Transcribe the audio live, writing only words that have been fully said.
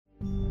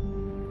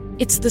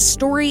It's the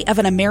story of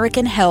an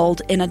American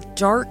held in a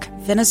dark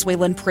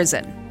Venezuelan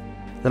prison.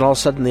 Then all of a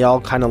sudden they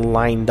all kind of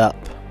lined up.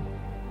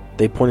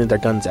 They pointed their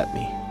guns at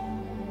me.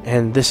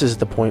 And this is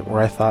the point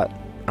where I thought,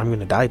 I'm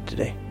going to die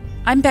today.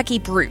 I'm Becky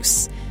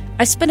Bruce.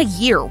 I spent a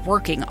year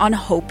working on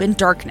Hope in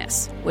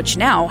Darkness, which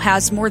now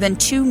has more than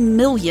 2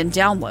 million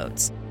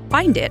downloads.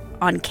 Find it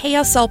on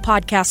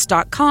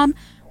kslpodcast.com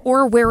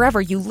or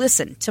wherever you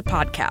listen to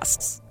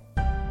podcasts.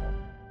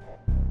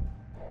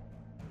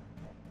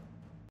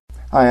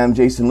 Hi, I'm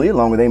Jason Lee,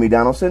 along with Amy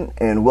Donaldson,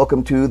 and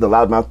welcome to the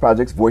Loudmouth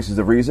Project's Voices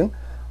of Reason.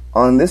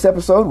 On this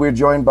episode, we're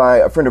joined by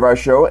a friend of our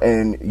show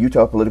and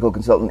Utah political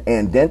consultant,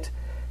 Ann Dent.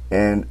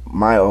 And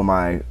my, oh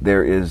my,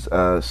 there is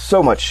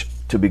so much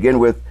to begin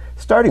with,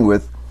 starting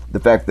with the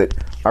fact that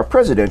our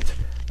president,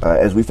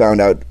 as we found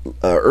out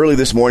early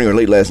this morning or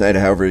late last night,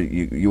 however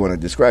you want to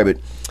describe it,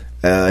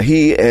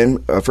 he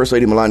and First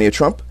Lady Melania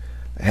Trump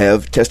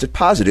have tested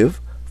positive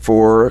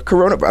for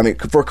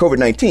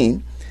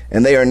COVID-19.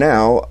 And they are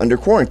now under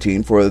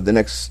quarantine for the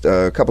next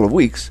couple of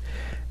weeks.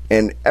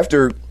 And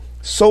after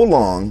so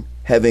long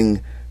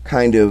having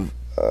kind of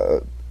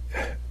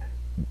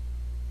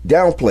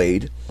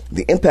downplayed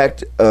the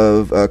impact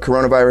of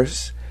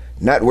coronavirus,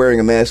 not wearing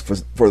a mask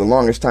for the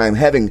longest time,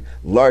 having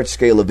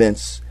large-scale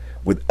events,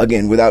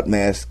 without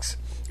masks,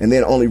 and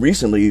then only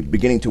recently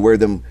beginning to wear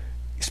them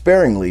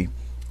sparingly,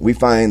 we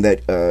find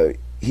that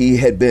he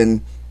had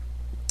been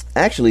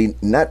actually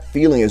not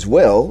feeling as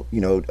well,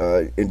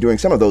 during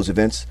some of those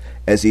events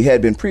as he had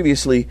been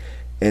previously,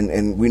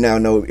 and we now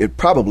know it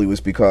probably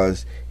was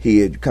because he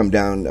had come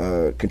down,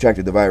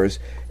 contracted the virus,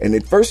 and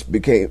it first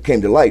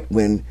came to light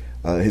when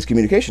his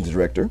communications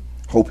director,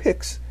 Hope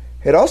Hicks,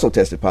 had also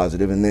tested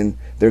positive, and then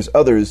there's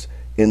others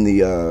in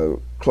the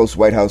close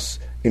White House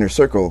inner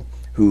circle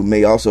who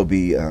may also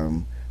be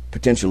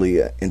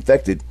potentially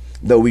infected,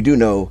 though we do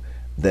know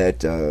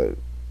that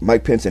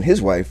Mike Pence and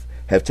his wife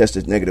have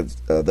tested negative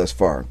thus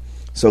far.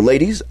 So,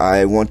 ladies,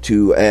 I want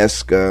to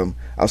ask,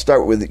 I'll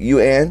start with you,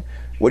 Ann.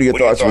 What are your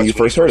thoughts when you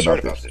first heard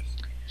about this?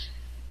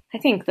 I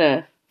think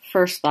the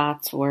first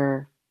thoughts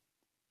were,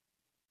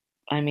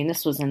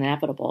 this was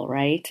inevitable,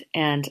 right?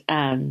 And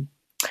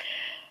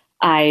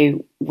I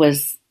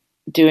was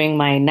doing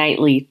my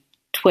nightly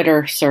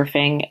Twitter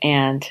surfing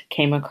and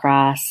came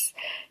across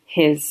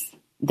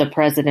the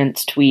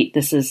president's tweet.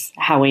 This is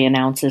how he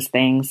announces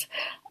things.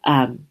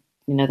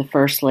 The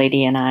First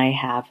Lady and I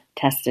have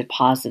tested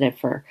positive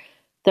for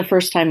the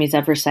first time he's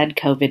ever said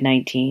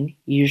COVID-19.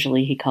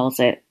 Usually he calls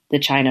it the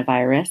China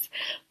virus,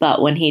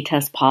 but when he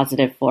tests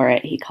positive for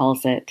it, he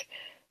calls it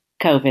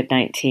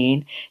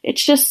COVID-19.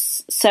 It's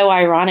just so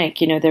ironic.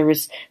 There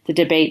was the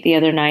debate the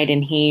other night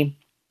and he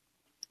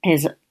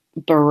is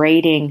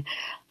berating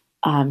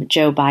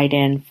Joe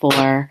Biden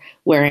for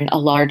wearing a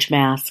large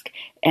mask.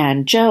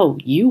 And Joe,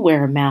 you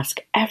wear a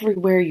mask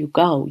everywhere you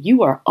go.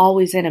 You are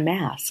always in a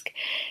mask.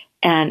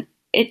 And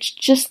it's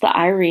just the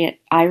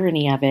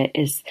irony of it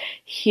is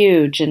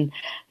huge. And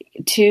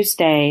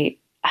Tuesday,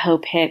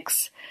 Hope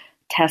Hicks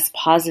tests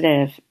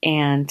positive,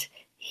 and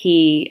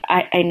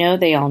I know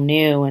they all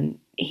knew, and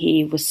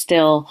he was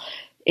still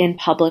in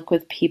public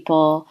with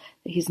people.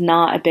 He's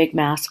not a big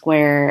mask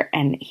wearer,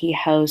 and he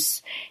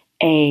hosts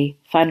a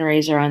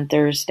fundraiser on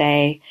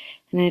Thursday,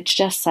 and it's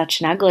just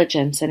such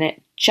negligence, and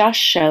it just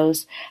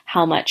shows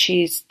how much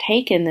he's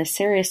taken this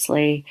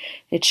seriously.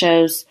 It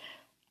shows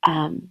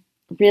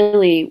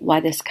really why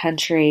this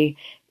country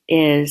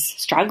is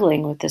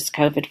struggling with this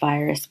COVID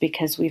virus,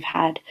 because we've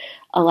had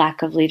a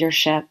lack of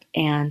leadership,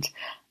 and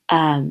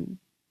our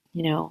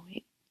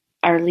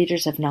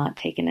leaders have not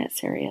taken it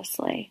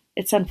seriously.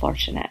 It's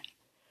unfortunate.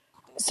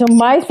 So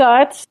my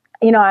thoughts,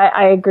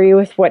 I agree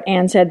with what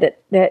Ann said,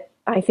 that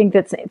I think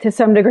that to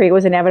some degree it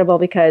was inevitable,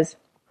 because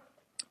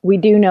we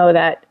do know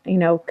that,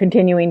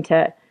 continuing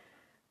to,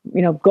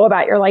 go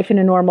about your life in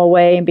a normal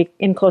way and be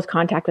in close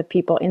contact with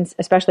people,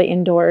 especially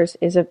indoors,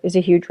 is a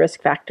huge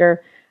risk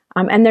factor.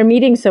 And they're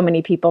meeting so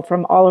many people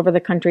from all over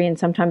the country and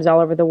sometimes all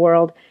over the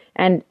world.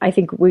 And I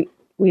think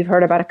we've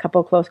heard about a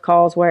couple of close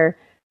calls where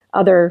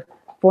other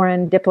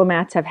foreign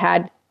diplomats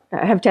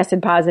have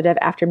tested positive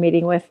after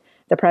meeting with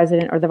the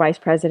president or the vice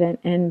president.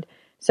 And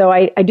so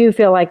I do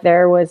feel like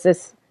they're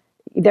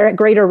at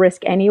greater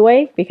risk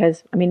anyway,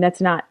 because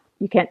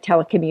you can't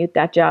telecommute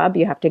that job.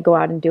 You have to go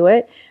out and do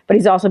it. But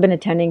he's also been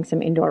attending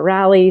some indoor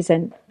rallies,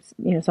 and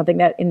something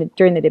that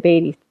during the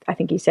debate, I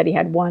think he said he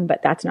had one,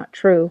 but that's not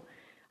true.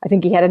 I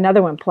think he had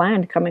another one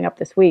planned coming up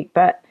this week.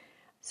 But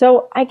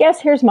so I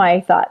guess here's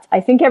my thoughts. I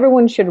think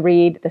everyone should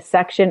read the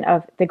section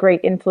of The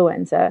Great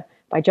Influenza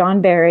by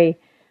John Barry,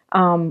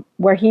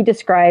 where he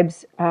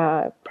describes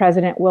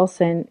President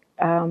Wilson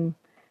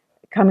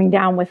coming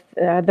down with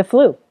the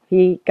flu.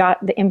 He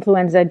got the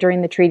influenza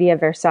during the Treaty of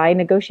Versailles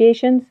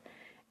negotiations,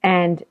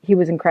 and he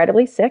was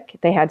incredibly sick.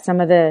 They had some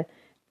of the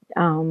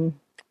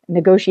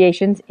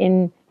negotiations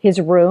in his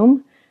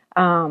room.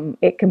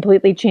 It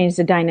completely changed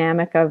the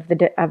dynamic of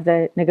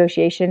the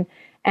negotiation,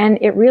 and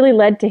it really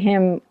led to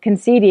him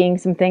conceding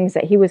some things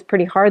that he was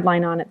pretty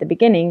hardline on at the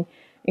beginning,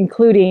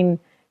 including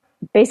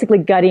basically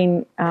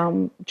gutting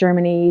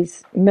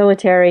Germany's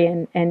military,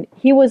 and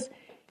he was.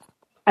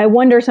 I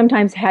wonder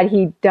sometimes had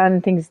he done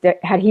things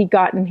had he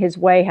gotten his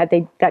way, had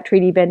that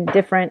treaty been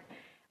different,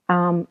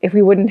 if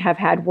we wouldn't have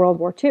had World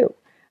War II.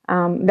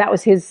 That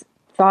was his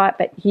thought,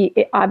 but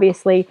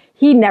obviously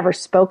he never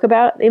spoke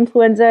about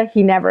influenza.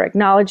 He never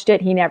acknowledged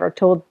it. He never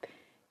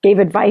gave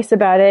advice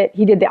about it.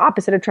 He did the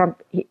opposite of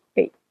Trump.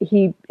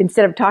 He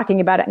instead of talking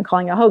about it and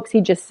calling it a hoax,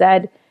 he just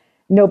said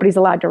nobody's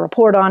allowed to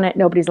report on it.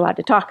 Nobody's allowed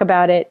to talk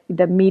about it.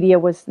 The media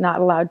was not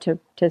allowed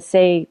to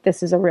say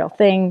this is a real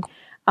thing.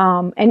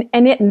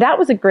 That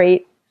was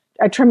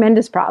a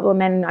tremendous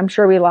problem. And I'm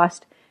sure we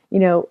lost,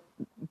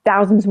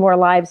 thousands more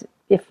lives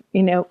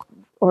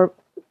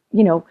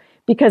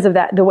because of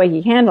that, the way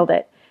he handled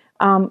it.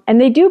 And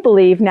they do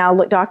believe now,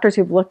 doctors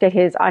who've looked at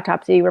his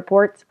autopsy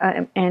reports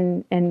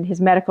and his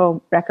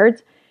medical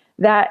records,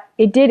 that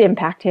it did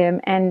impact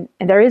him. And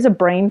there is a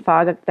brain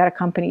fog that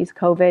accompanies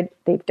COVID.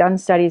 They've done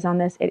studies on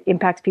this. It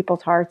impacts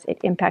people's hearts. It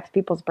impacts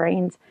people's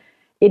brains.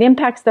 It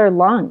impacts their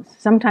lungs,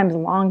 sometimes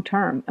long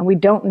term. And we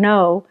don't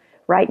know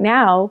right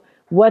now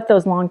what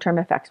those long-term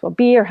effects will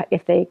be, or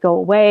if they go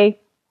away,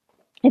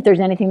 if there's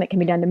anything that can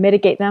be done to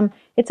mitigate them.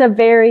 It's a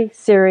very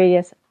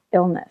serious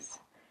illness.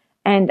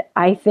 And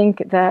I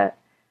think that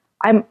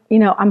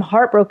I'm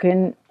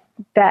heartbroken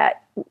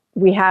that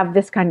we have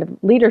this kind of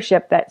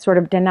leadership that sort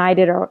of denied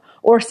it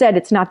or said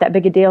it's not that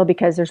big a deal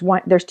because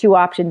there's two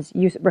options: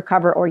 you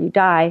recover or you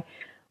die.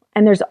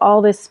 And there's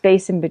all this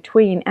space in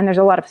between, and there's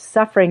a lot of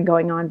suffering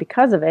going on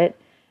because of it.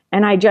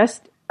 And I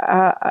just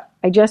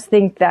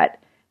think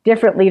that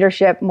different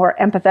leadership, more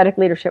empathetic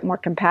leadership, more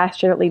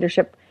compassionate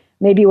leadership,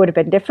 maybe would have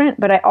been different.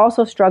 But I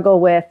also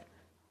struggle with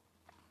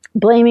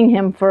blaming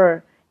him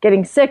for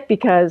getting sick,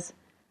 because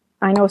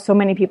I know so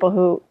many people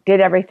who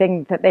did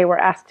everything that they were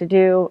asked to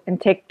do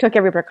and took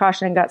every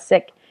precaution and got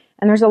sick.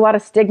 And there's a lot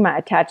of stigma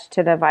attached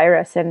to the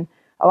virus, and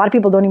a lot of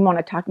people don't even want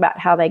to talk about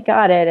how they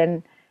got it.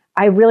 And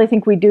I really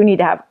think we do need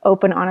to have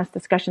open, honest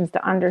discussions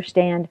to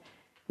understand,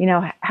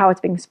 how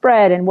it's being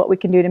spread and what we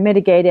can do to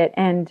mitigate it.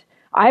 And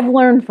I've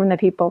learned from the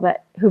people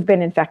who've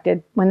been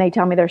infected when they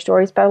tell me their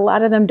stories, but a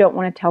lot of them don't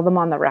want to tell them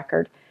on the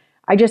record.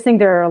 I just think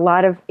there are a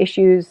lot of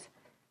issues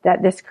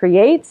that this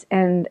creates,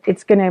 and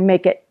it's going to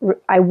make it.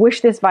 I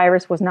wish this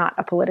virus was not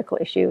a political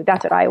issue.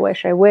 That's what I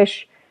wish. I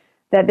wish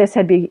that this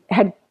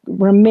had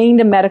remained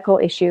a medical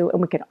issue,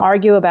 and we can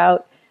argue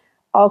about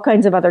all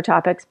kinds of other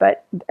topics.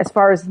 But as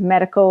far as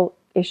medical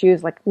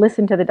issues, like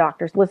listen to the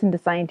doctors, listen to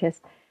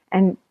scientists,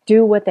 and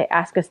do what they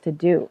ask us to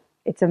do.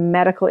 It's a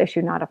medical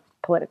issue, not a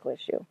political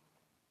issue.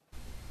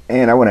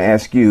 And I want to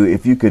ask you,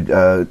 if you could,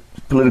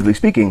 politically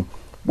speaking,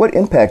 what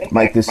impact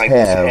might this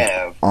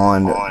have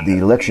on the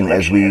election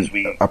as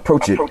we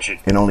approach it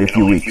in only a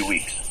few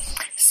weeks?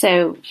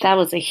 So that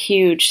was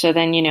so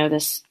then,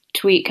 this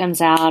tweet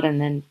comes out,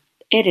 and then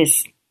it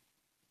is,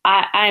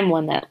 I'm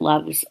one that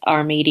loves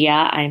our media.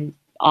 I'm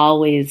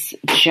always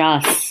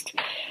just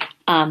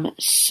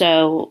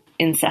so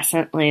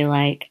incessantly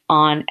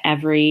on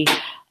every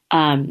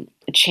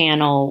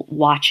channel,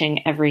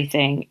 watching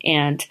everything,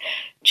 and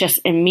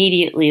just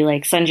immediately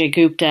Sanjay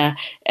Gupta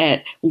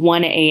at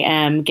 1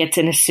 a.m. gets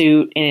in a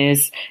suit and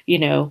is,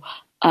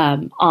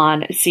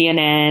 on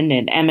CNN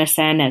and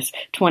MSN as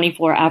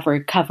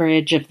 24-hour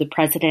coverage of the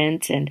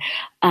president, and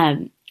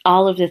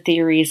all of the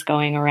theories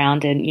going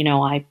around. And,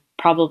 I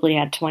probably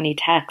had 20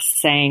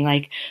 texts saying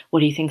what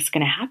do you think is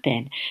going to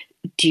happen?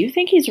 Do you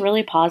think he's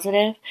really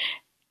positive?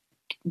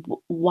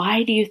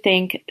 Why do you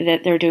think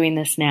that they're doing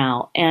this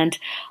now? And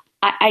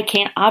I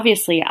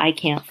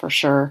can't for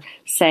sure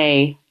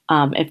say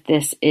if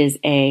this is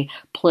a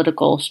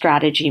political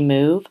strategy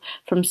move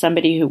from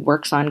somebody who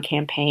works on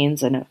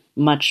campaigns at a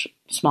much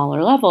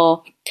smaller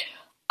level.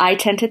 I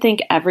tend to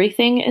think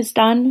everything is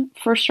done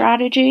for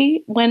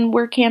strategy when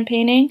we're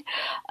campaigning.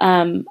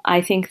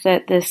 I think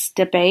that this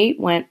debate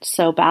went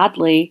so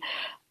badly.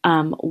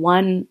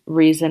 One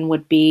reason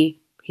would be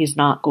he's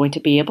not going to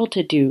be able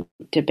to do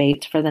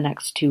debates for the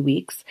next 2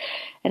 weeks.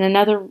 And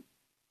another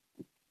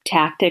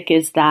tactic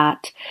is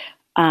that,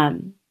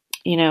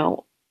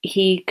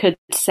 he could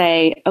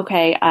say,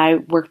 okay, I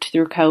worked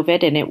through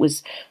COVID and it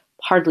was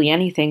hardly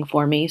anything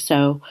for me,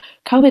 so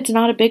COVID's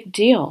not a big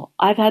deal.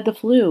 I've had the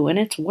flu and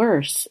it's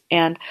worse.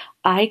 And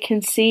I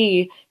can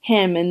see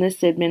him in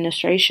this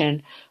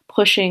administration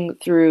pushing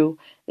through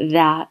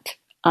that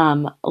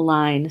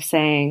line,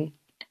 saying,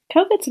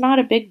 COVID's not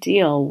a big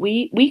deal.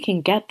 We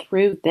can get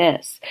through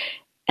this.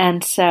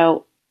 And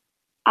so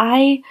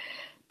I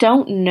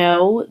don't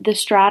know the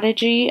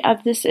strategy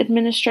of this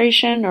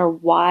administration or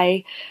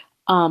why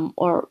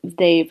or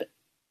they've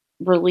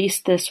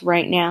released this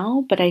right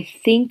now, but I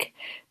think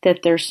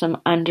that there's some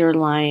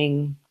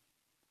underlying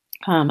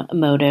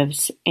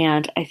motives,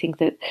 and I think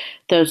that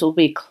those will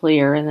be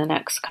clear in the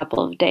next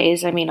couple of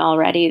days. I mean,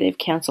 already they've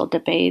canceled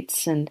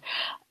debates, and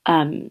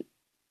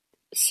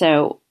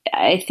so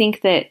I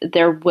think that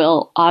there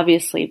will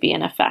obviously be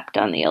an effect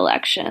on the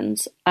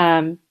elections,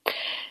 and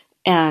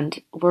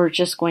we're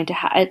just going to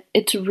have.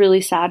 It's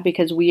really sad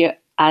because we,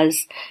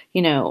 as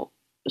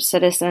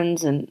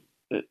citizens and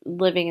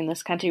living in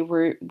this country,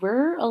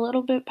 we're a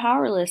little bit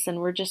powerless, and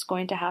we're just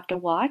going to have to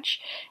watch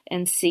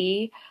and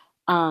see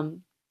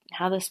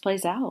how this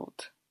plays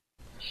out.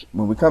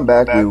 When we come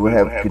back, we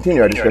will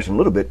continue our discussion a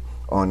little bit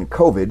on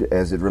COVID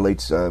as it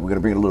relates. We're going to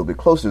bring it a little bit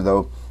closer,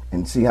 though,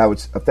 and see how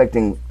it's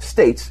affecting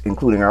states,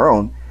 including our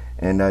own.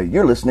 And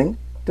you're listening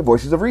to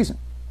Voices of Reason.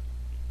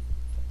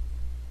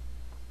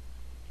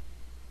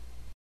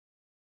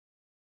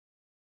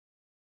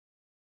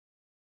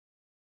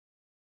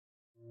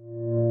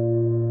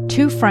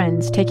 Two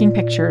friends taking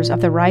pictures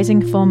of the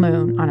rising full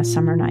moon on a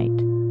summer night.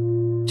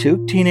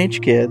 Two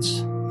teenage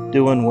kids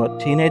doing what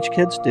teenage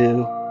kids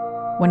do.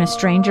 When a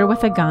stranger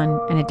with a gun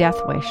and a death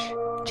wish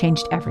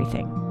changed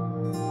everything.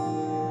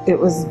 It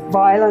was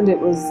violent, it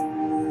was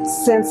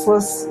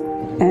senseless,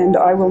 and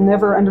I will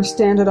never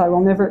understand it, I will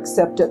never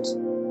accept it.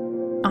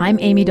 I'm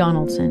Amy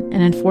Donaldson,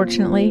 and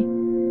unfortunately,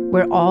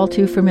 we're all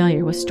too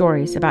familiar with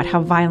stories about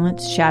how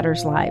violence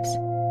shatters lives.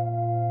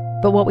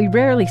 But what we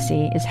rarely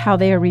see is how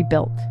they are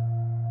rebuilt.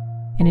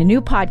 In a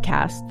new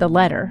podcast, The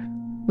Letter,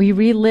 we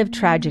relive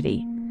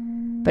tragedy,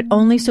 but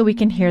only so we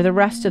can hear the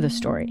rest of the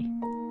story.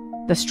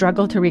 The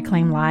struggle to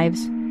reclaim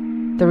lives,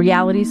 the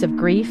realities of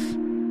grief,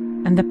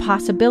 and the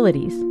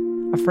possibilities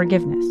of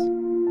forgiveness.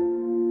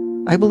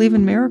 I believe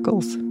in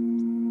miracles.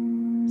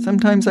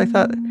 Sometimes I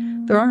thought,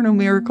 there are no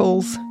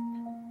miracles.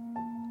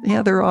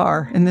 Yeah, there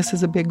are, and this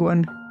is a big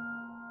one.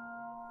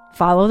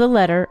 Follow The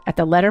Letter at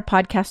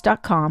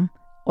theletterpodcast.com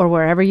or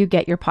wherever you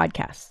get your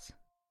podcasts.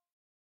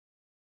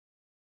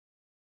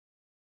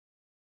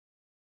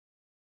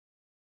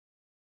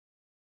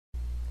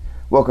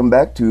 Welcome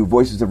back to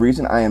Voices of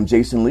Reason. I am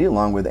Jason Lee,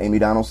 along with Amy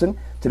Donaldson.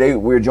 Today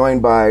we're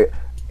joined by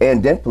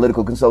Ann Dent,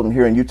 political consultant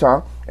here in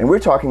Utah, and we're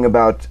talking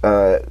about,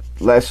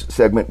 last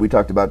segment we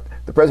talked about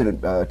the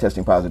president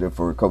testing positive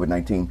for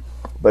COVID-19,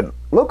 but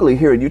locally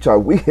here in Utah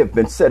we have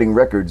been setting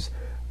records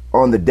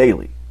on the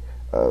daily.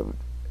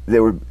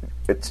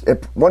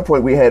 At one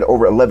point we had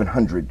over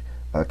 1,100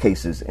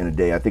 cases in a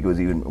day. I think it was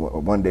even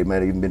one day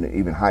might have even been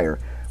even higher,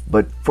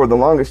 but for the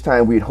longest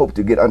time we'd hoped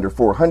to get under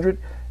 400.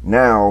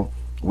 Now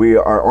we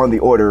are on the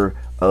order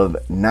of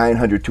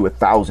 900 to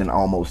 1,000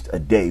 almost a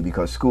day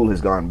because school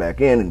has gone back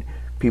in and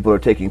people are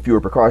taking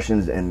fewer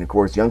precautions. And of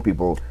course, young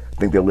people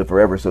think they'll live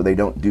forever, so they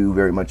don't do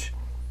very much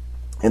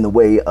in the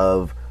way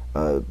of,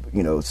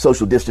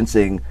 social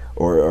distancing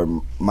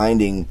or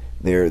minding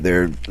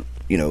their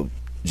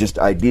just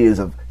ideas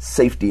of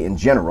safety in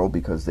general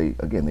because they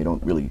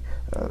don't really,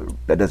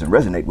 that doesn't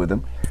resonate with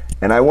them.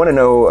 And I want to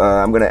know,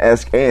 I'm going to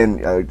ask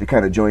Ann to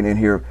kind of join in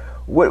here.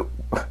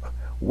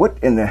 What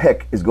in the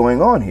heck is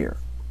going on here?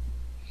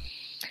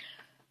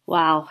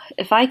 Wow.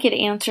 If I could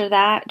answer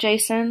that,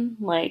 Jason,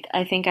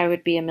 I think I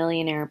would be a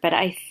millionaire. But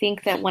I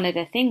think that one of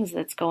the things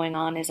that's going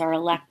on is our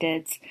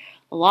electeds.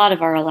 A lot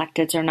of our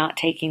electeds are not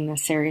taking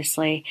this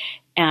seriously.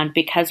 And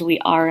because we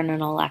are in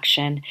an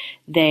election,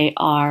 they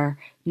are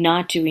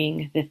not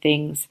doing the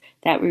things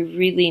that we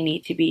really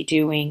need to be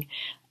doing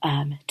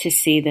to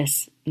see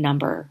these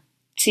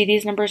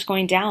numbers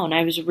going down.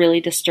 I was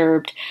really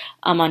disturbed.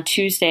 On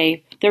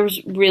Tuesday, there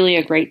was really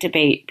a great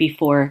debate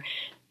before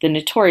the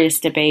notorious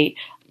debate.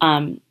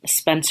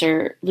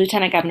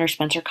 Lieutenant Governor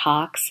Spencer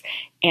Cox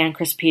and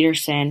Chris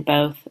Peterson,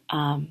 both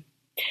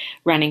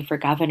running for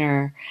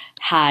governor,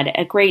 had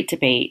a great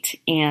debate.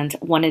 And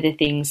one of the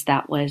things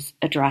that was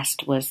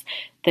addressed was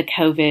the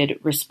COVID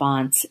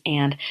response.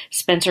 And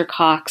Spencer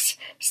Cox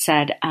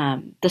said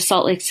the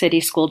Salt Lake City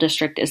School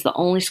District is the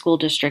only school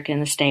district in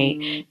the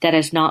state that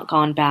has not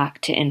gone back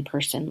to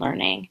in-person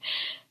learning.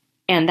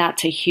 And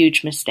that's a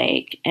huge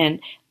mistake. And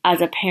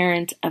as a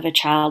parent of a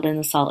child in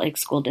the Salt Lake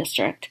School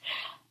District,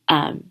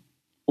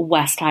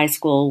 West High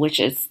School, which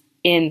is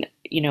in,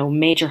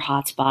 major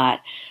hotspot,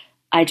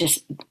 I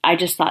just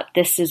thought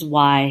this is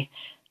why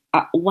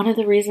one of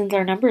the reasons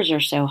our numbers are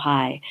so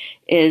high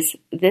is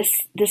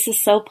this is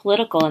so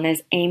political. And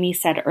as Amy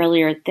said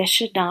earlier, this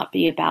should not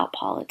be about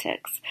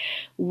politics.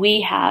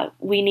 We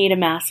need a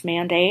mask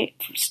mandate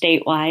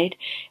statewide,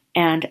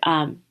 and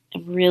I'm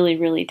really,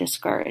 really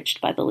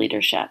discouraged by the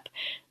leadership.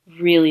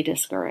 Really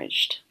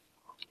discouraged.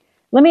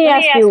 Let me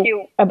ask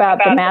you about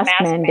the mask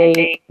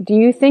mandate. Do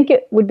you think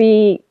it would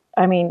be,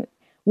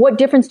 what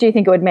difference do you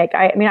think it would make?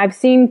 I've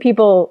seen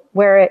people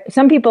wear it.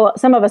 Some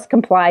of us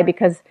comply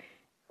because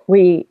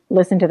we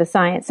listen to the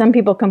science. Some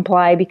people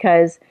comply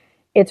because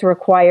it's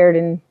required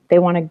and they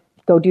want to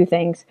go do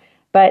things.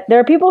 But there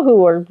are people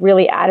who are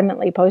really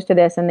adamantly opposed to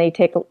this, and they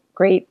take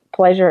great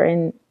pleasure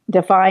in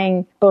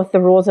defying both the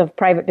rules of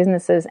private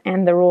businesses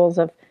and the rules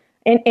of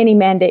any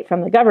mandate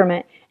from the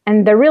government.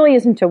 And there really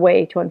isn't a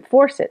way to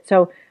enforce it.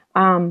 So,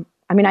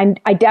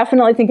 I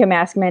definitely think a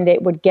mask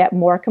mandate would get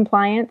more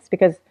compliance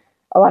because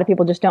a lot of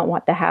people just don't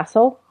want the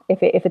hassle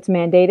if it's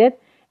mandated,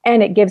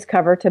 and it gives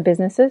cover to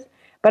businesses.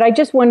 But I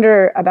just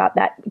wonder about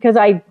that because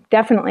I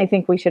definitely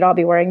think we should all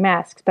be wearing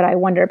masks, but I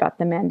wonder about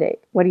the mandate.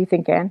 What do you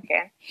think, Ann?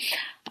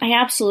 I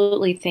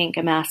absolutely think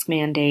a mask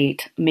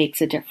mandate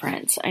makes a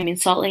difference.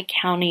 Salt Lake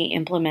County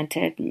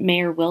implemented,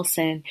 Mayor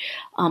Wilson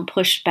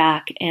pushed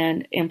back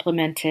and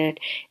implemented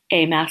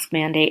a mask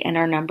mandate and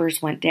our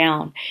numbers went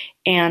down.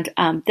 And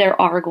there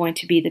are going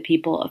to be the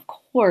people, of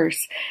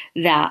course,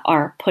 that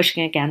are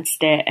pushing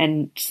against it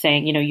and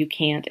saying, you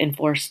can't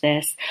enforce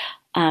this.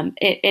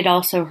 It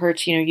also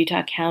hurts,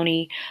 Utah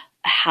County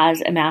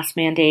has a mask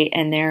mandate,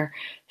 and their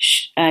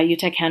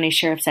Utah County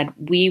Sheriff said,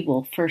 we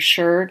will for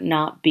sure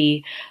not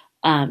be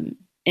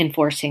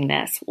enforcing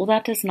this. Well,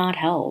 that does not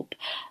help.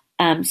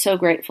 I'm so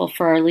grateful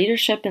for our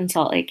leadership in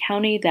Salt Lake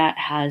County that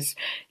has,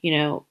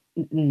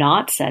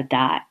 not said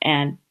that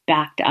and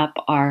backed up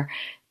our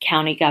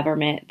county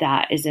government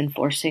that is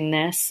enforcing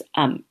this.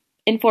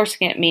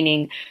 Enforcing it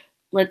meaning,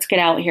 let's get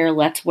out here,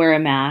 let's wear a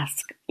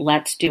mask,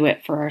 let's do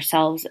it for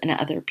ourselves and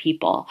other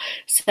people.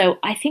 So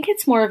I think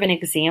it's more of an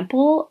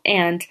example,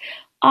 and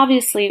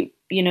obviously,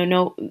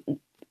 no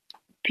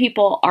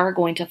people are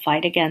going to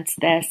fight against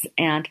this,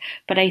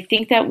 but I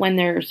think that when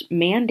there's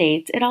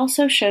mandates, it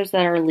also shows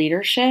that our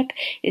leadership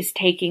is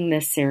taking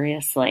this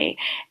seriously,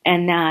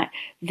 and that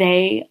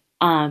they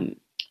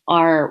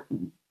are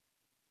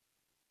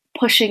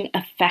pushing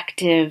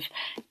effective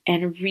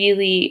and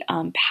really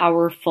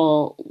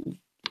powerful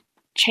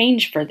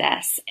change for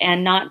this,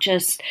 and not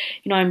just,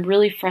 I'm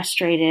really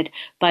frustrated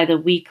by the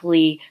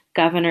weekly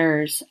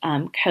governor's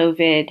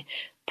COVID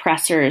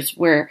pressers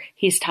where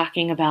he's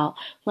talking about,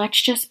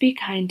 let's just be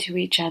kind to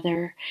each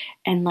other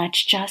and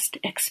let's just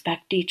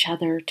expect each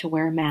other to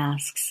wear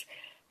masks.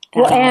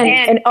 Well,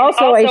 and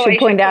also I should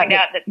point out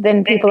that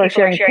then people are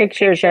sharing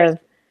pictures of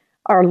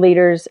our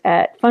leaders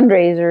at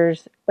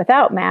fundraisers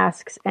without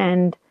masks.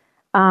 And,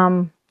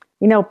 anyone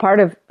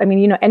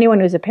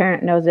who's a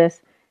parent knows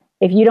this.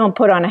 If you don't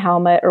put on a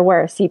helmet or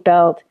wear a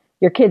seatbelt,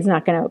 your kid's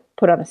not going to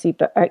put on a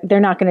seatbelt. They're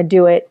not going to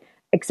do it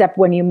except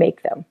when you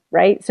make them,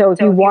 right? So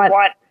if you want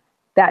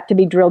that to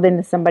be drilled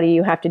into somebody,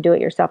 you have to do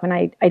it yourself. And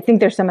I think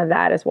there's some of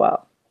that as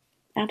well.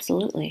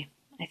 Absolutely.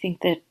 I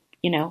think that,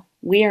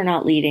 we are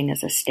not leading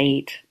as a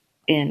state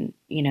in,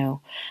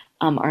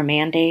 our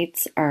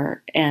mandates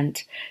are,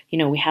 and,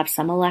 we have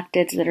some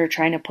electeds that are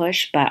trying to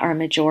push, but our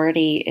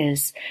majority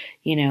is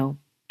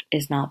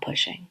not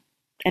pushing.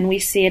 And we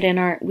see it in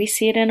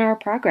our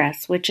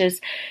progress, which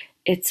is,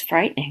 it's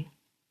frightening.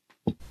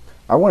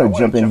 I want to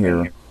jump in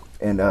here,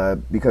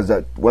 and because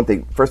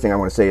first thing I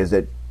want to say is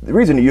that the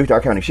reason the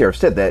Utah County Sheriff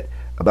said that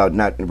about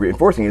not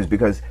reinforcing it is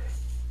because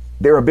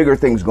there are bigger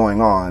things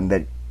going on.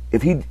 That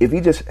if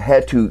he just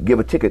had to give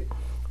a ticket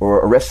or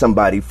arrest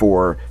somebody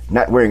for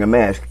not wearing a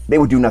mask, they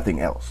would do nothing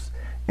else.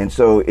 And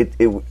so it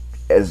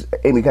as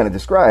Amy kind of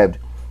described,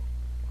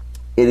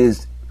 it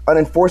is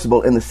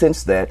unenforceable in the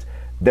sense that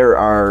there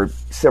are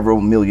several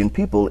million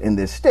people in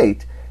this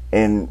state,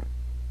 and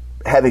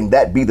having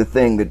that be the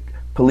thing that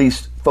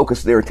police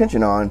focus their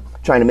attention on,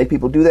 trying to make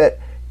people do that,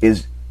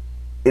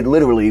 it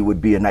literally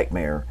would be a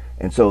nightmare.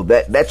 And so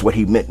that's what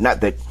he meant. Not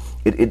that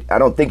I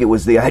don't think it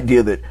was the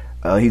idea that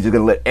he's going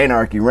to let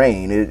anarchy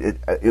reign.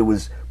 It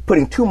was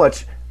putting too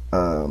much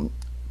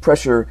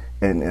pressure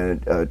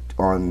and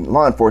on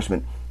law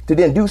enforcement to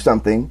then do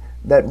something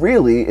that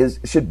really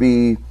should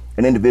be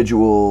an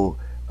individual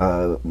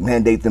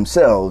mandate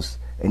themselves,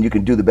 and you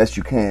can do the best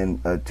you can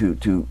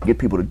to get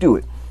people to do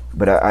it.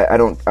 But I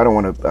don't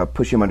want to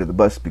push him under the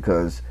bus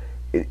because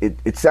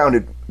it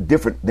sounded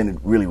different than it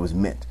really was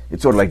meant.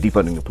 It's sort of like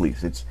defunding the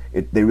police.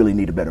 They really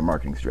need a better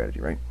marketing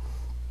strategy, right?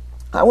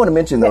 I want to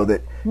mention though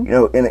that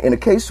in a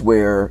case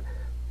where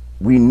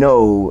we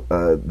know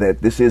that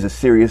this is a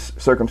serious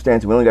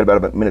circumstance, and we only got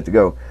about a minute to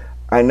go,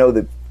 I know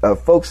that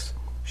folks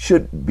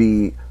should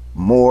be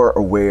more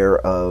aware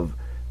of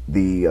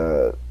these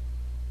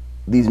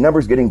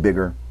numbers getting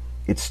bigger.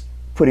 It's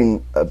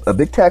putting a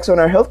big tax on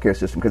our healthcare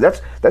system,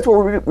 because that's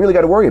what we really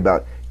got to worry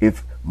about.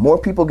 If more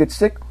people get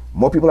sick,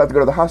 more people have to go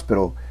to the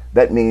hospital.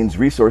 That means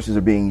resources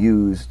are being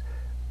used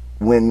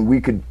when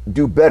we could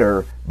do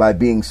better by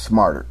being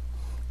smarter.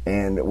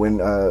 And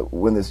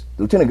when this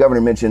lieutenant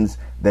governor mentions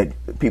that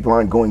people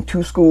aren't going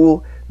to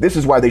school, this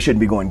is why they shouldn't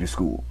be going to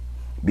school.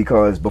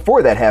 Because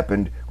before that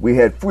happened, we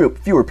had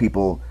fewer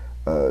people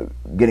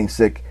getting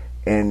sick,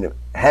 and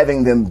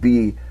having them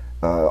be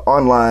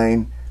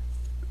online,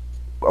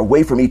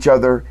 away from each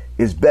other,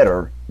 is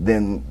better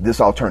than this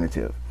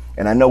alternative.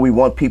 And I know we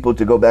want people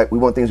to go back, we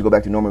want things to go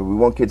back to normal, we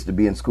want kids to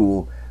be in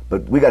school,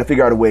 but we got to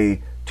figure out a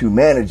way to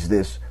manage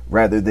this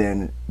rather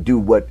than do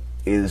what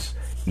is,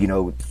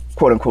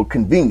 quote unquote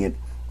convenient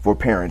for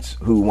parents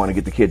who want to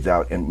get the kids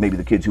out, and maybe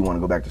the kids who want to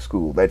go back to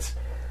school.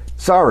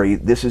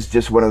 This is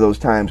just one of those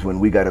times when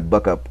we got to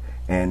buck up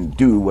and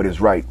do what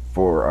is right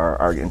for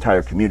our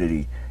entire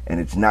community. And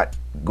it's not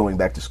going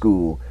back to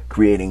school,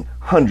 creating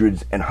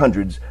hundreds and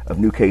hundreds of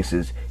new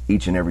cases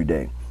each and every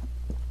day.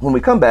 When we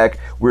come back,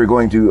 we're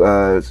going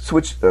to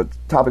switch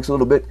topics a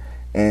little bit,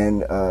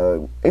 and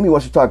Amy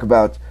wants to talk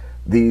about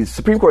the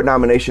Supreme Court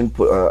nomination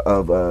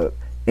of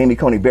Amy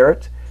Coney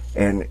Barrett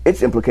and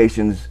its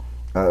implications,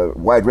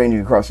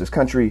 wide-ranging across this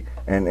country,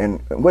 and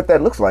what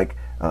that looks like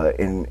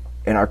in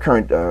our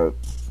current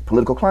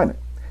political climate.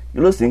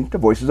 You're listening to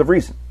Voices of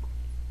Reason.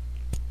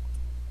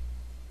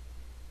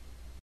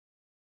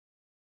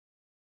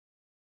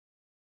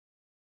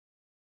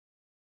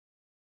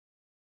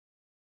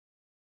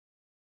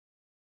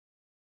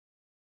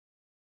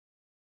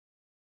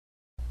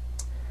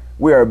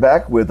 We are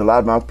back with the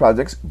Loudmouth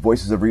Project's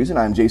Voices of Reason.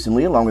 I'm Jason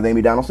Lee, along with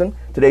Amy Donaldson.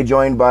 Today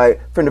joined by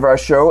friend of our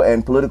show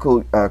and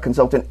political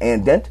consultant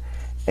Ann Dent.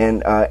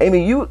 And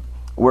Amy, you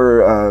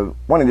were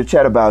wanting to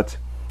chat about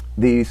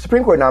the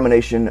Supreme Court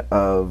nomination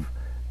of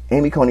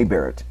Amy Coney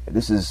Barrett.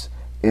 This is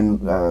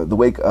in the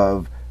wake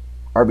of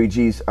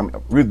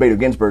Ruth Bader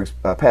Ginsburg's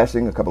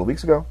passing a couple of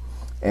weeks ago.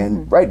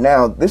 And right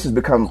now, this has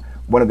become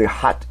one of the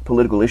hot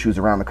political issues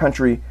around the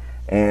country.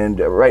 And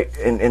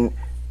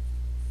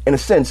in a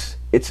sense,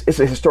 it's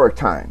a historic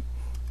time.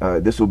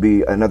 This will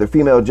be another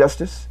female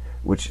justice,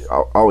 which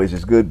always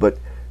is good, but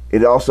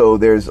it also,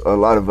 there's a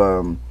lot of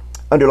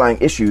underlying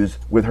issues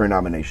with her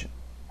nomination.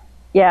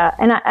 Yeah,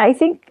 and I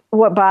think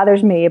what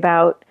bothers me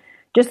about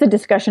just the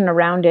discussion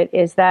around it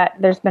is that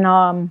there's been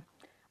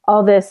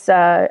all this,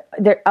 a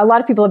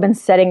lot of people have been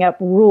setting up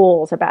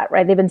rules about it,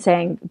 right? They've been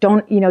saying,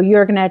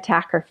 you're going to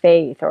attack her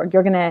faith, or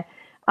you're going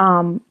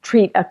to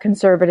treat a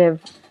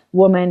conservative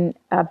woman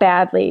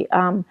badly,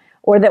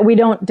 or that we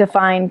don't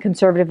define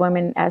conservative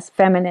women as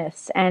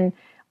feminists. And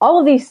all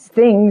of these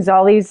things,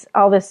 all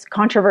this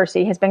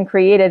controversy has been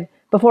created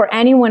before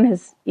anyone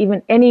has,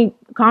 even any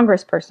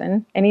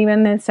congressperson, and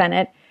even the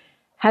Senate,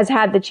 has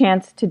had the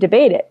chance to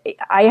debate it.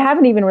 I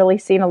haven't even really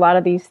seen a lot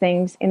of these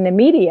things in the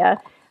media,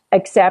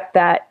 except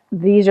that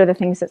these are the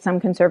things that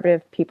some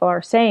conservative people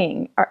are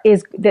saying,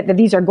 that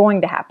these are going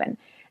to happen.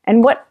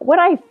 And what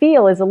I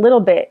feel is a little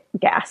bit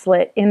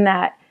gaslit in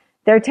that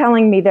they're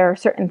telling me there are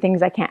certain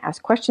things I can't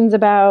ask questions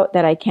about,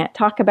 that I can't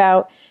talk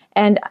about.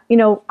 And,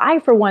 I,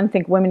 for one,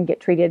 think women get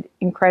treated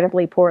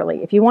incredibly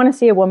poorly. If you want to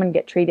see a woman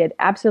get treated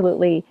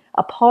absolutely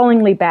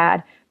appallingly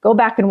bad, go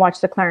back and watch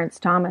the Clarence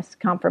Thomas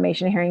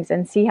confirmation hearings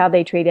and see how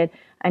they treated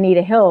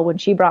Anita Hill when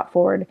she brought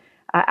forward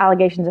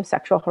allegations of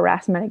sexual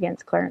harassment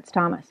against Clarence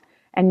Thomas.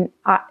 And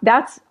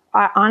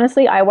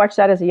honestly, I watched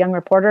that as a young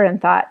reporter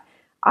and thought,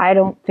 I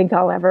don't think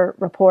I'll ever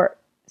report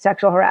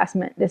sexual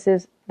harassment. This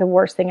is the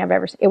worst thing I've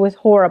ever seen. It was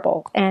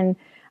horrible. And,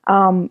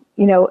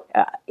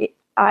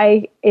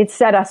 it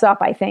set us up,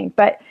 I think.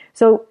 But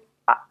so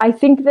I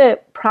think the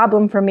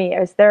problem for me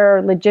is there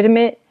are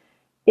legitimate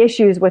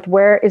issues with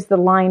where is the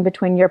line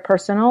between your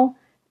personal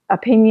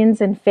opinions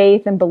and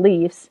faith and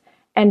beliefs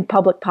and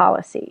public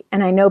policy.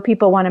 And I know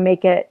people want to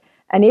make it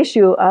an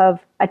issue of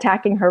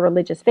attacking her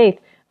religious faith,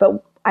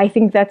 but I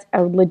think that's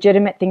a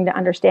legitimate thing to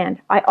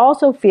understand. I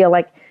also feel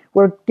like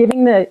we're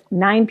giving the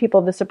 9 people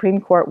of the Supreme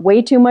Court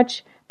way too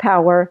much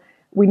power.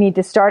 We need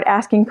to start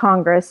asking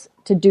Congress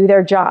to do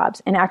their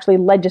jobs and actually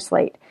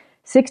legislate.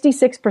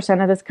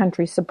 66% of this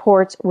country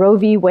supports Roe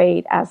v.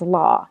 Wade as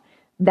law.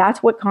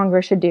 That's what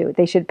Congress should do.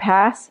 They should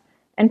pass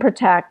and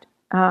protect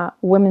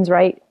women's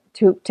right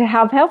to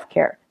have health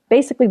care.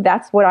 Basically,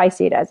 that's what I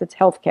see it as. It's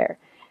health care.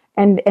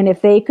 And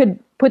if they could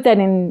put that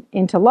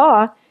into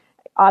law,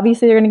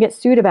 obviously they're going to get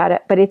sued about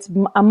it, but it's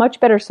a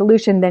much better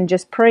solution than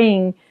just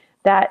praying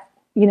that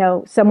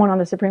someone on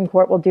the Supreme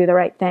Court will do the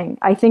right thing.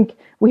 I think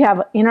we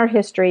have in our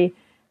history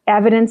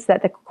evidence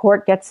that the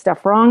court gets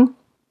stuff wrong.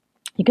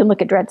 You can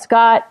look at Dred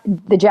Scott,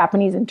 the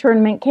Japanese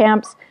internment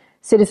camps,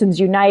 Citizens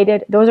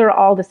United. Those are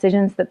all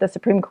decisions that the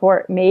Supreme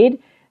Court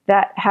made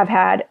that have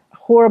had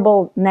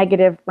horrible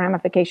negative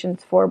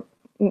ramifications for,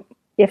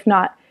 if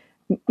not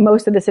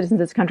most of the citizens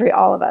of this country,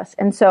 all of us.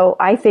 And so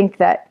I think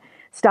that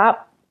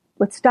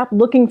let's stop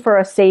looking for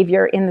a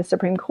savior in the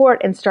Supreme Court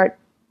and start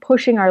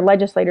pushing our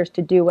legislators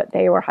to do what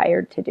they were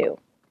hired to do.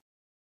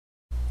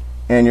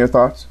 And your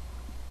thoughts?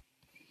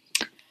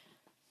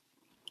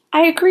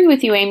 I agree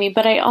with you, Amy,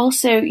 but I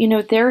also,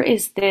 there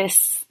is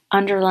this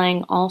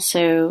underlying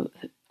also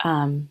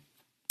thing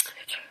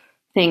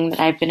that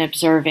I've been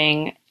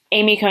observing.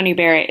 Amy Coney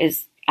Barrett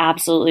is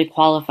absolutely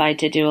qualified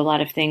to do a lot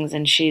of things,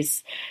 and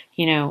she's,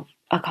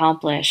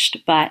 accomplished.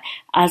 But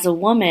as a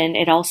woman,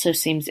 it also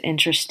seems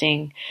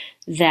interesting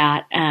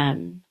that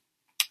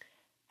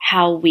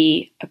how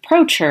we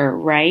approach her,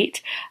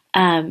 right?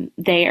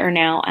 They are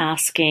now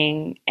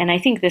asking, and I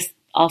think this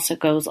also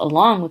goes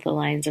along with the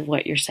lines of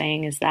what you're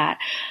saying, is that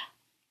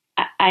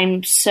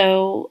I'm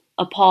so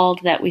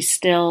appalled that we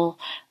still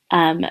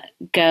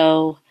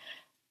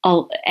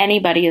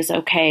anybody is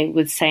okay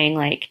with saying,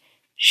 like,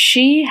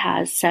 she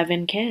has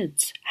 7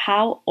 kids.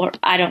 Or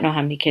I don't know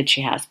how many kids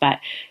she has, but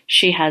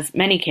she has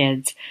many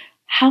kids.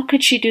 How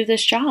could she do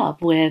this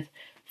job with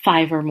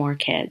 5 or more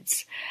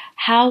kids?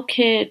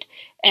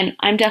 And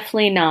I'm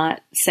definitely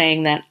not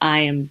saying that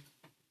I am,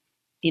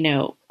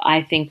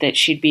 I think that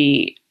she'd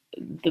be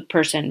the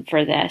person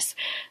for this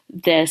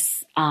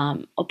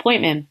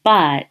appointment,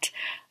 but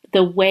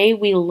the way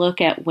we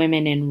look at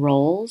women in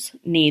roles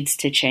needs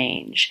to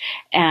change.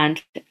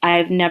 And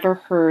I've never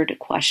heard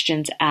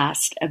questions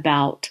asked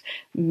about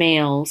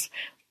males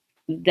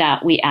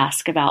that we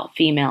ask about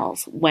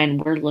females when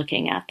we're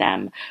looking at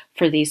them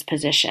for these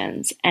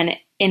positions. And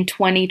in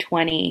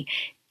 2020,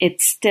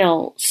 it's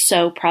still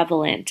so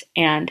prevalent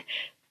and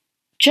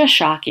just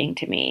shocking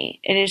to me.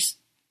 It is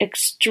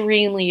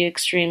extremely,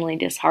 extremely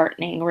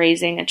disheartening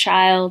raising a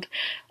child,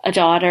 a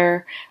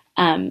daughter,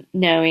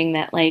 knowing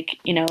that,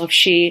 if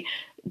she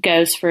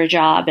goes for a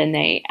job and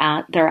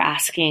they're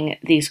asking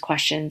these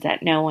questions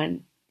that no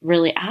one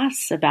really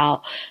asks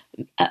about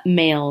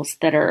males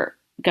that are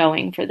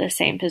going for the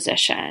same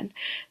position.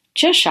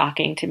 Just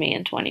shocking to me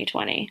in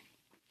 2020.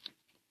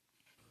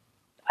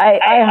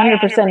 I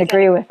 100%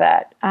 agree with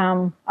that.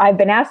 I've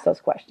been asked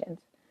those questions.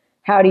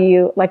 How do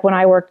you, like when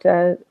I worked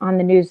on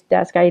the news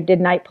desk, I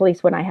did night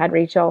police when I had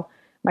Rachel,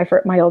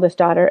 my oldest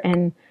daughter,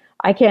 and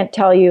I can't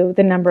tell you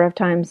the number of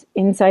times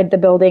inside the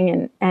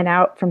building and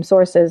out from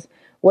sources,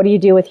 what do you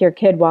do with your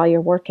kid while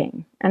you're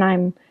working? And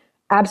I'm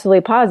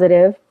absolutely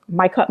positive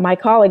my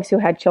colleagues who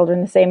had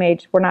children the same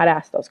age were not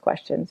asked those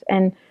questions.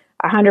 And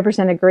I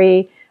 100%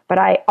 agree. But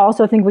I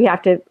also think we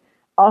have to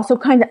also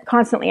kind of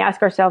constantly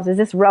ask ourselves, is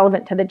this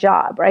relevant to the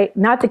job, right?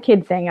 Not the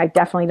kid thing. I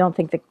definitely don't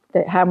think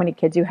that how many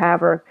kids you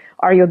have or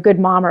are you a good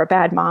mom or a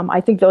bad mom.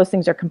 I think those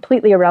things are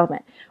completely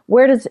irrelevant.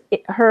 Where does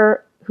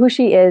who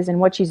she is and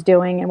what she's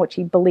doing and what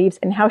she believes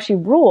and how she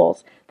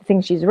rules, the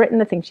things she's written,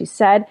 the things she's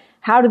said,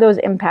 how do those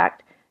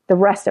impact the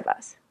rest of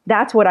us?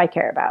 That's what I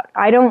care about.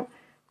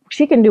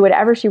 She can do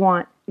whatever she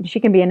wants. She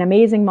can be an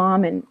amazing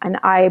mom, and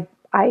I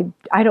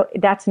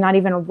don't, that's not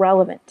even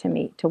relevant to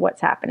me, to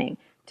what's happening.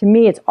 To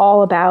me, it's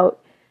all about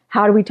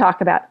how do we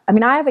talk about,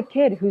 I have a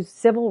kid whose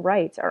civil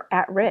rights are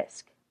at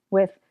risk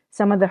with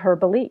some of her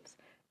beliefs.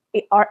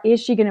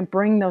 Is she going to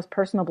bring those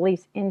personal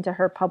beliefs into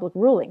her public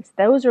rulings?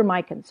 Those are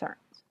my concerns.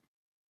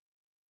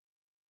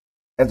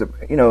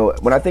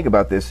 When I think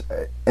about this,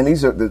 and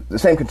these are the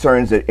same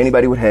concerns that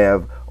anybody would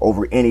have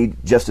over any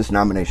justice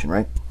nomination,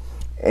 right?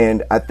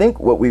 And I think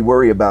what we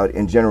worry about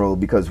in general,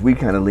 because we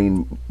kind of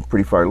lean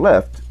pretty far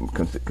left,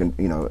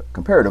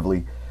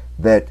 comparatively,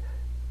 that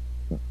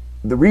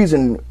the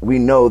reason we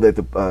know that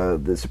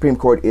the Supreme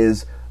Court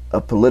is a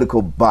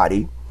political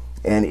body,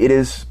 and it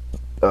is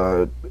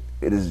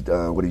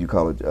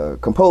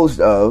composed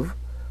of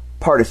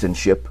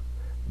partisanship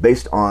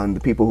based on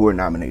the people who are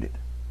nominated.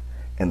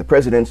 And the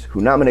presidents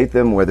who nominate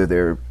them, whether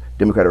they're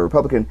Democrat or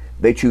Republican,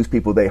 they choose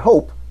people they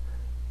hope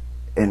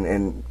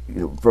and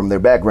from their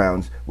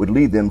backgrounds would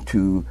lead them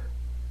to,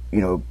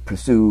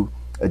 pursue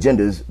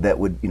agendas that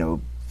would,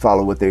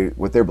 follow what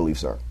their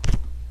beliefs are.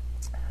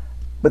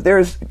 But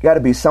there's got to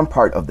be some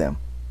part of them,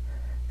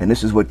 and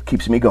this is what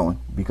keeps me going,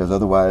 because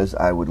otherwise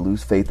I would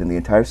lose faith in the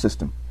entire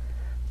system,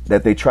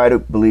 that they try to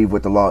believe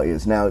what the law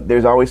is. Now,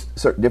 there's always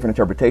certain different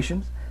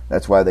interpretations.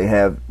 That's why they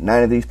have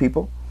 9 of these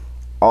people,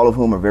 all of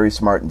whom are very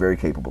smart and very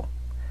capable.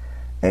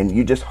 And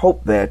you just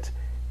hope that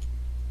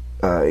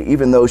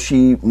even though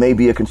she may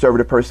be a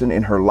conservative person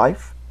in her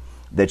life,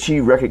 that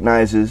she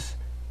recognizes,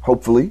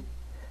 hopefully,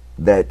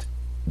 that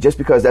just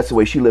because that's the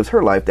way she lives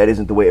her life, that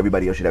isn't the way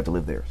everybody else should have to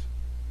live theirs.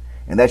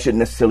 And that shouldn't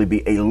necessarily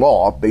be a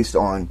law based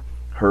on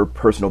her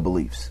personal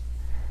beliefs,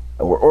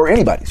 or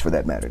anybody's for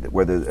that matter,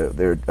 whether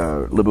they're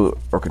liberal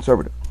or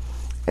conservative.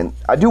 And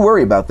I do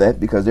worry about that,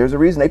 because there's a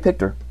reason they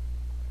picked her.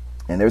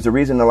 And there's a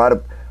reason a lot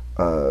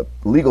of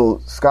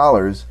legal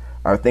scholars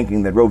are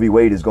thinking that Roe v.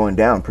 Wade is going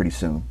down pretty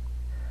soon.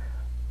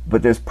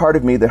 But there's part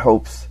of me that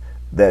hopes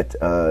that,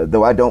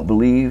 though I don't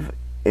believe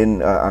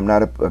in, I'm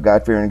not a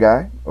God-fearing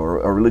guy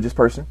or a religious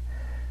person,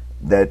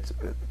 that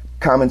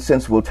common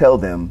sense will tell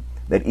them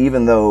that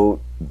even though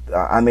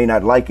I may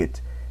not like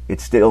it,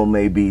 it still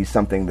may be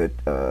something that,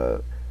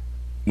 the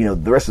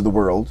rest of the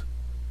world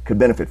could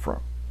benefit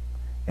from.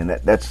 And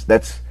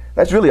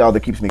that's really all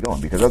that keeps me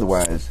going, because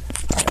otherwise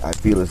I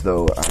feel as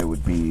though I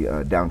would be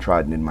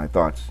downtrodden in my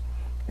thoughts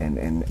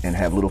and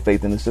have little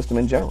faith in the system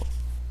in general.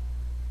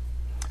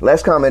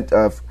 Last comment,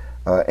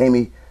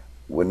 Amy,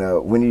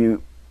 when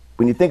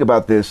you think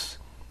about this,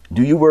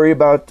 do you worry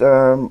about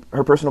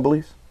her personal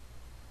beliefs?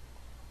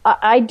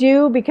 I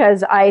do,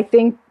 because I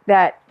think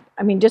that,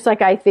 just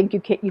like I think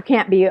you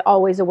can't be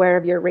always aware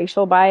of your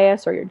racial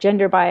bias or your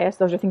gender bias.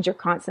 Those are things you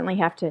constantly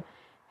have to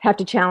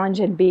challenge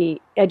and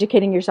be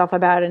educating yourself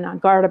about and on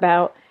guard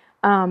about.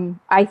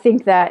 I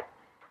think that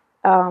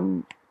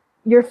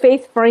your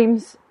faith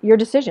frames your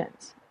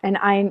decisions, and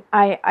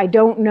I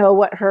don't know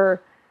what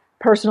her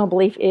personal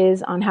belief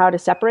is on how to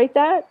separate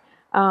that.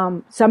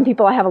 Some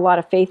people I have a lot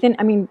of faith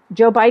in.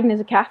 Joe Biden is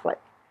a Catholic,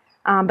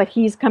 but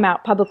he's come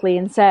out publicly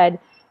and said,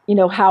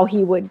 how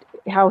he would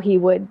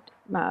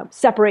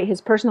separate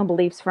his personal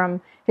beliefs from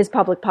his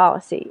public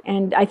policy.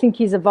 And I think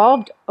he's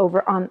evolved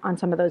over on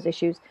some of those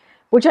issues,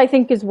 which I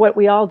think is what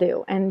we all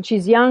do. And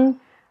she's young.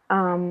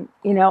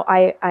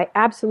 I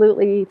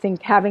absolutely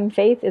think having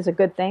faith is a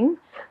good thing.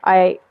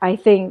 I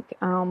think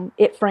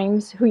it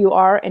frames who you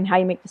are and how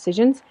you make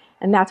decisions.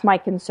 And that's my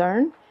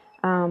concern.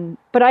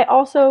 But I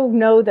also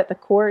know that the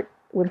court,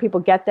 when people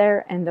get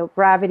there, and the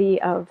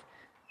gravity of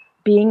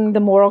being the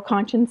moral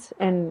conscience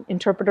and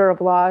interpreter of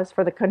laws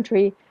for the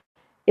country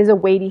is a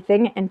weighty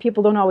thing, and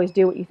people don't always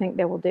do what you think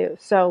they will do.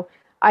 So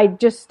I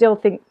just still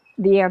think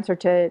the answer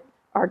to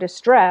our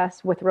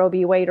distress with Roe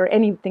v. Wade or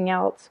anything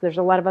else, there's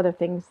a lot of other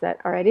things that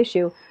are at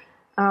issue,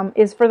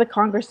 is for the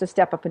Congress to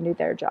step up and do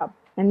their job.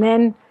 And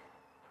then,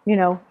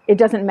 it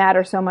doesn't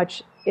matter so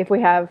much if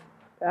we have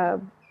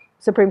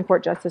Supreme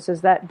Court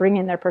justices that bring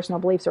in their personal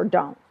beliefs or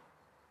don't.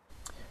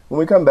 When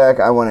we come back,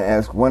 I want to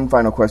ask one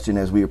final question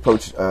as we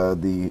approach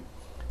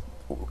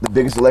the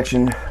biggest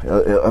election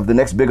of the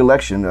next big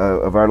election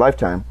of our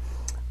lifetime.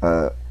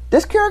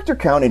 Does character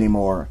count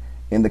anymore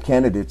in the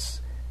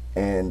candidates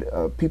and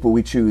people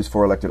we choose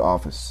for elected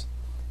office?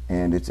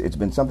 And it's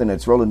been something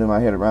that's rolling in my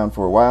head around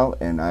for a while,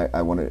 and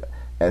I want to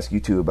ask you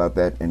two about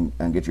that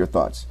and get your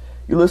thoughts.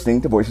 You're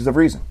listening to Voices of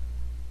Reason.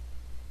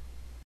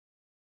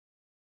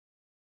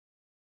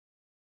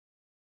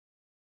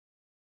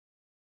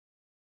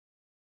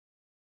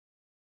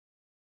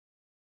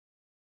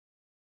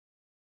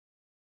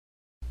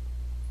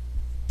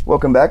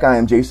 Welcome back. I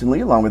am Jason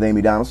Lee, along with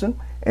Amy Donaldson,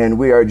 and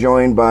we are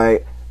joined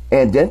by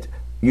Ann Dent,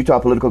 Utah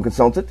political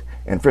consultant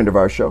and friend of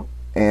our show.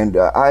 And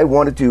I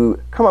wanted to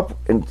come up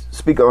and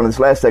speak on this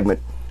last segment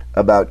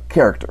about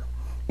character.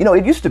 You know,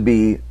 it used to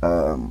be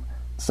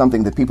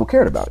something that people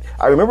cared about.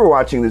 I remember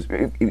watching this.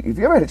 If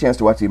you ever had a chance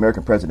to watch The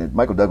American President,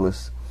 Michael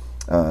Douglas,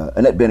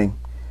 Annette Bening,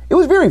 it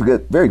was very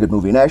good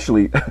movie. And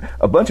actually,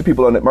 a bunch of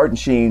people on it, Martin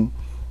Sheen,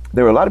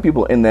 there were a lot of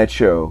people in that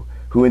show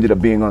who ended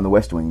up being on The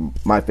West Wing,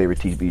 my favorite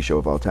TV show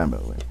of all time, by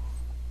the way.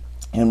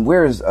 And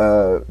where's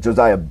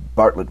Josiah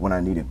Bartlett when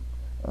I need him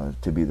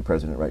to be the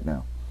president right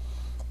now?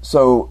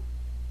 So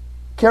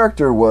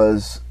character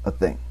was a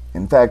thing.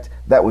 In fact,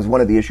 that was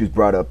one of the issues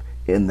brought up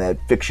in that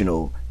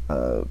fictional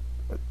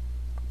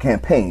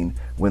campaign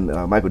when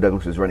Michael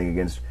Douglas was running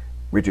against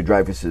Richard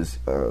Dreyfuss's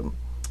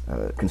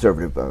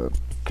conservative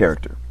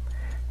character.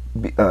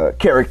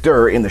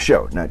 Character in the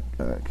show, not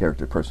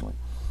character personally.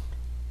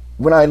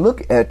 When I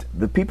look at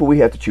the people we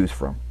have to choose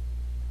from,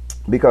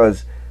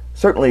 because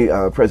certainly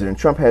President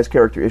Trump has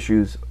character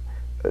issues,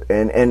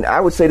 and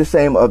I would say the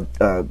same of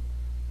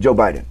Joe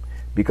Biden,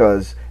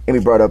 because Amy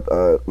brought up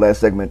last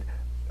segment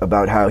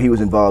about how he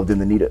was involved in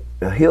the Anita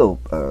Hill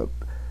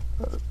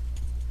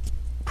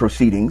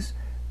proceedings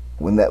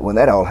when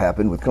that all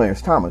happened with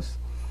Clarence Thomas.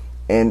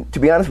 And to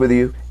be honest with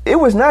you, it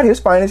was not his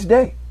finest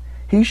day.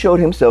 He showed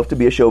himself to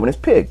be a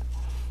chauvinist pig.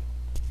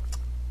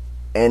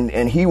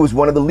 And he was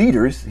one of the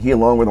leaders, he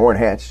along with Orrin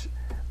Hatch,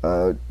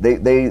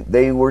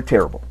 they were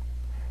terrible.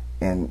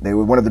 And they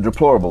were one of the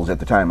deplorables at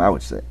the time, I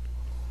would say.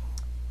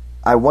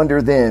 I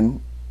wonder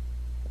then,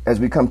 as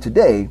we come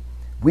today,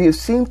 we have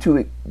seemed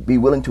to be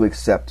willing to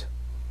accept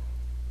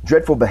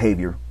dreadful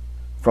behavior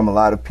from a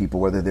lot of people,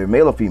 whether they're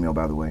male or female,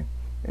 by the way.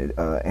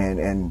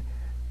 And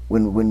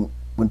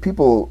when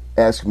people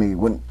ask me,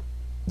 the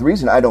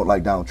reason I don't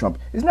like Donald Trump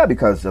is not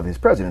because of his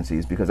presidency,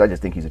 it's because I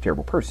just think he's a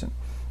terrible person.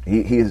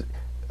 He is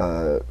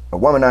a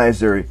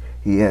womanizer.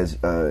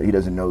 He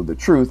doesn't know the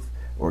truth,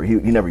 or he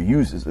never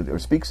uses it or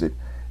speaks it,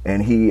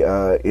 and he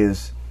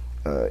is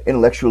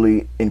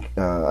intellectually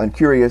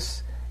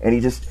uncurious, and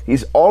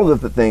he's all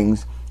of the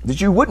things that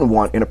you wouldn't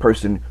want in a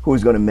person who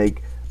is going to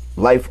make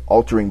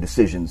life-altering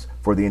decisions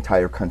for the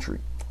entire country.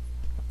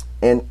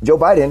 And Joe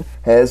Biden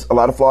has a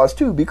lot of flaws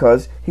too,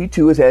 because he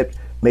too has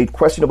made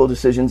questionable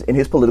decisions in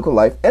his political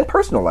life and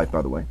personal life,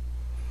 by the way.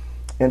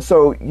 And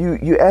so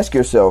you ask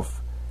yourself,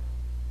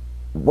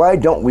 why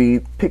don't we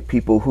pick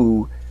people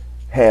who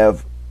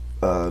have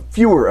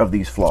fewer of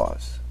these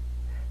flaws?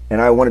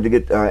 And I wanted to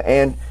get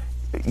Ann,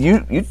 you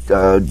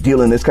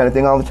deal in this kind of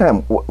thing all the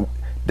time.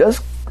 Does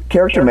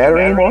character matter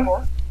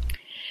anymore?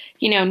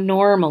 You know,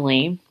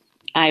 normally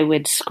I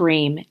would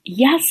scream,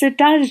 yes, it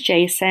does,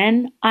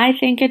 Jason. I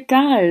think it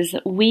does.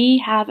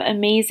 We have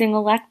amazing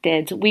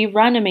electeds. We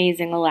run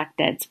amazing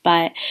electeds.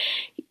 But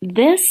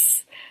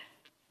this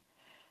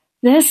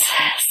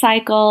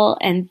cycle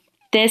and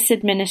this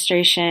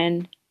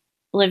administration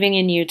living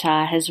in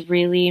Utah has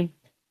really,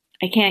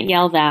 I can't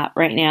yell that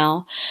right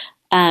now.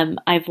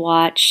 I've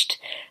watched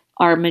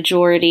our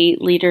majority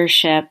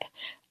leadership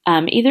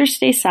either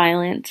stay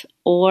silent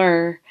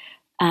or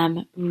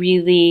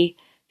really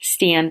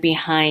stand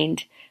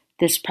behind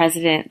this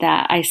president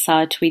that I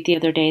saw a tweet the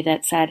other day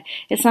that said,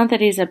 it's not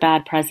that he's a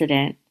bad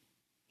president,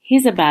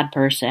 he's a bad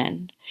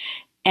person.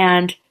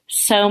 And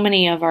so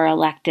many of our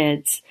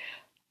electeds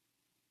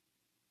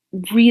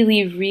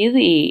really,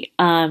 really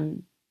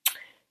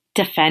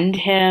defend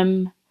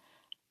him.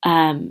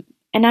 And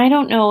I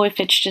don't know if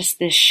it's just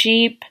this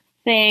sheep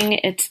thing.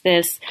 It's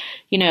this,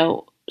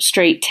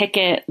 straight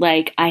ticket,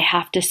 like I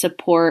have to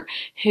support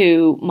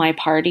who my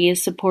party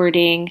is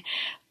supporting.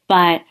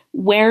 But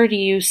where do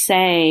you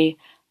say,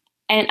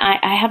 and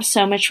I have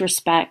so much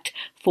respect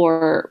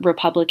for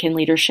Republican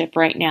leadership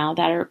right now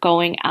that are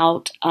going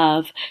out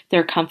of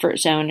their comfort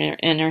zone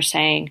and are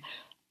saying,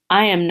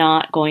 I am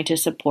not going to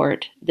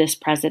support this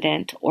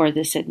president or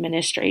this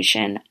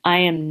administration. I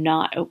am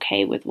not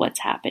okay with what's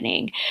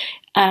happening.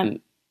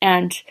 And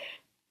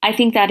I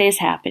think that is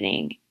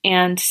happening.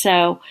 And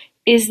so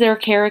is there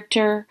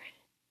character?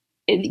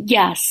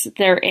 Yes,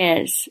 there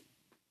is.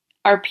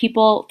 Are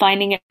people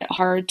finding it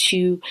hard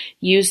to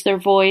use their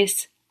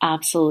voice?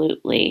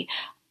 Absolutely.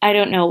 I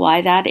don't know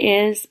why that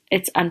is.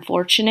 It's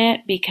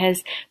unfortunate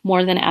because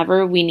more than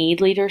ever, we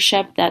need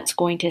leadership that's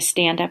going to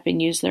stand up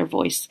and use their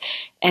voice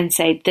and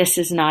say, this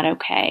is not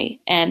okay.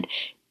 And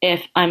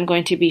if I'm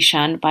going to be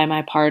shunned by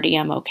my party,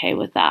 I'm okay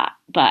with that.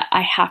 But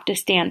I have to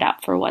stand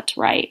up for what's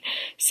right.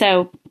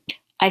 So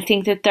I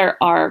think that there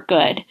are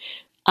good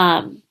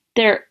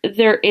there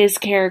is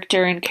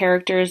character, and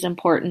character is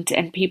important,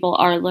 and people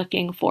are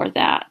looking for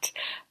that.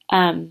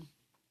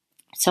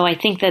 So I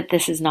think that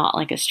this is not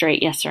like a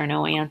straight yes or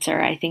no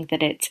answer. I think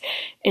that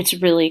it's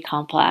really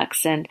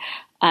complex, and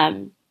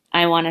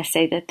I want to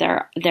say that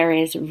there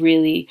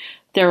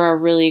are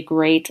really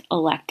great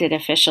elected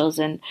officials,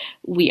 and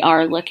we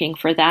are looking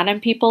for that,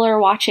 and people are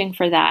watching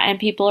for that, and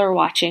people are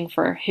watching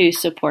for who's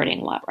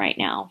supporting what right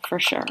now, for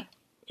sure.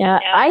 Yeah,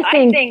 I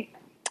think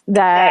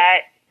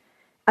that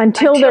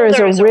until there is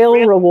a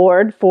real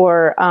reward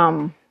for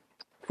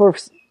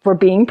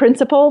being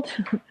principled,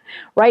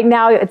 right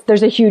now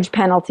there's a huge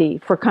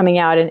penalty for coming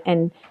out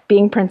and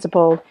being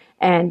principled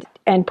and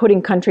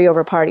putting country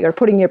over party, or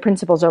putting your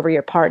principles over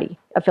your party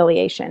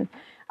affiliation.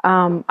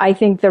 I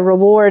think the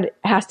reward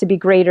has to be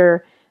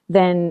greater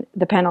than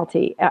the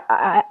penalty.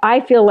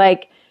 I feel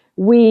like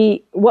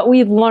what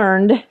we've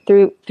learned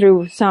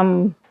through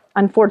some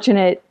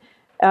unfortunate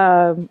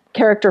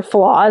character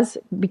flaws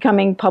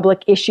becoming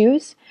public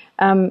issues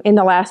in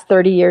the last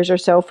 30 years or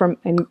so, from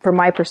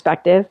my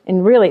perspective,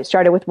 and really it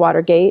started with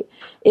Watergate,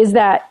 is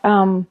that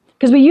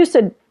because we used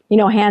to,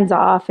 hands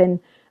off, and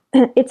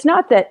it's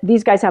not that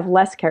these guys have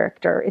less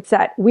character. It's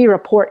that we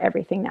report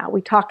everything now.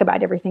 We talk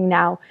about everything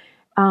now.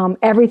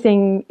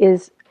 Everything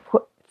is,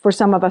 for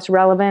some of us,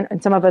 relevant,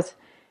 and some of us,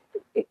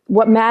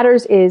 what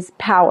matters is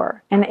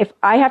power. And if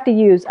I have to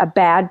use a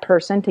bad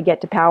person to get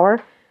to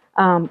power,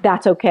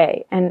 that's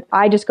okay. And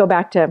I just go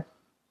back to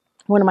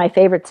one of my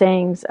favorite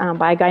sayings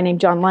by a guy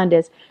named John Lund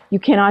is, you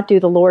cannot do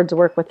the Lord's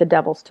work with the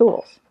devil's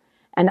tools.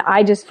 And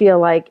I just feel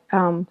like,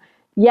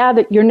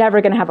 that you're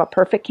never going to have a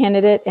perfect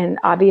candidate. And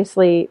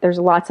obviously there's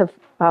lots of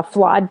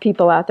flawed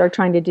people out there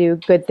trying to do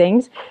good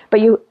things. But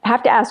you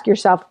have to ask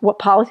yourself, what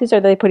policies are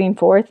they putting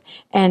forth?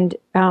 And,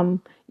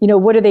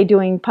 what are they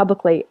doing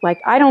publicly?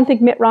 Like, I don't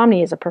think Mitt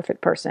Romney is a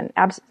perfect person.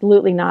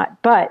 Absolutely not.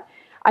 But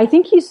I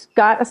think he's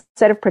got a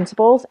set of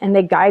principles, and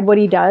they guide what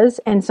he does.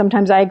 And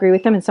sometimes I agree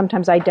with them, and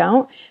sometimes I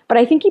don't. But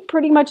I think he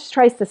pretty much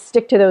tries to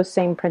stick to those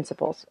same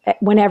principles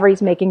whenever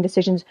he's making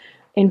decisions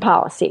in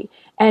policy.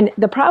 And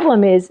the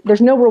problem is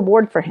there's no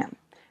reward for him.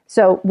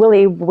 So will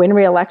he win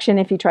re-election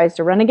if he tries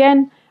to run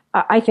again?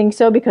 I think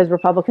so, because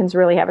Republicans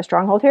really have a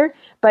stronghold here.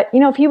 But,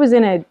 if he was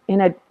in a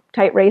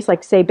tight race,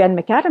 like say Ben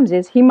McAdams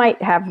is, he might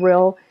have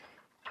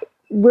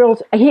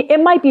it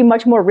might be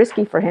much more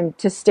risky for him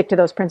to stick to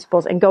those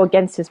principles and go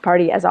against his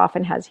party as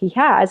often as he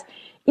has,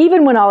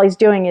 even when all he's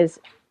doing is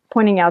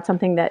pointing out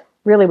something that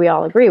really we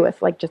all agree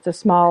with, like just a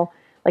small,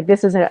 like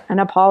this is an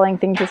appalling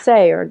thing to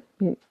say, or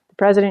the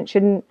president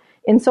shouldn't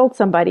insult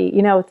somebody,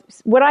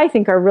 what I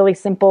think are really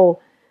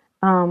simple,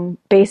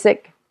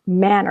 basic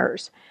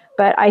manners.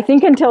 But I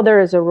think until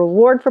there is a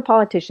reward for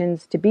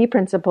politicians to be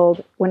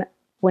principled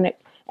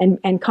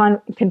and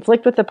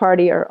conflict with the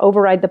party or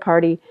override the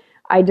party,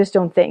 I just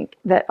don't think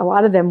that a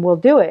lot of them will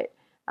do it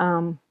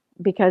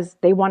because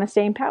they want to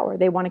stay in power.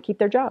 They want to keep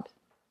their jobs.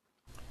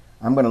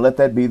 I'm going to let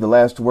that be the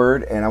last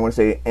word, and I want to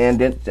say, Ann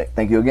Dent,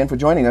 thank you again for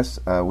joining us.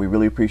 We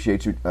really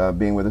appreciate you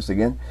being with us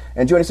again.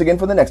 And join us again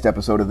for the next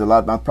episode of the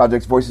Loudmouth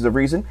Project's Voices of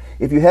Reason.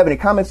 If you have any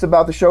comments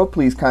about the show,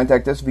 please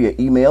contact us via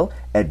email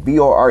at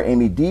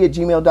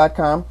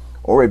vormed@gmail.com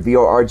or at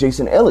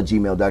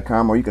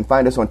vorjasonl@gmail.com, or you can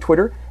find us on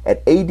Twitter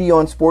at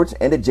ADOnSports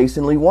and at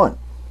JasonLee1.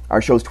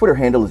 Our show's Twitter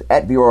handle is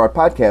at VOR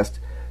Podcast.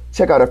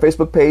 Check out our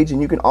Facebook page,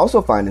 and you can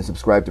also find and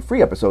subscribe to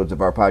free episodes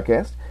of our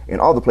podcast in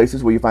all the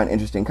places where you find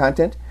interesting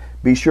content.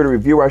 Be sure to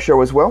review our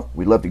show as well.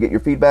 We'd love to get your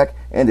feedback,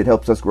 and it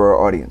helps us grow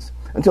our audience.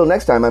 Until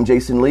next time, I'm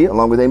Jason Lee,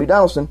 along with Amy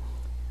Donaldson.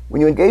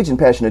 When you engage in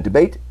passionate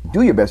debate,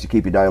 do your best to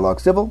keep your dialogue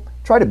civil.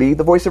 Try to be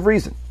the voice of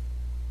reason.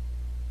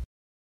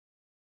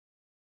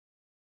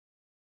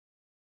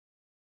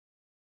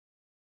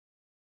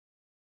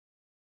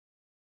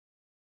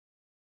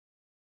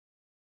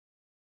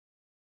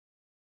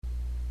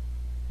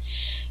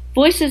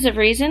 Voices of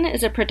Reason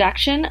is a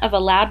production of a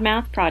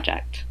Loudmouth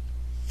Project.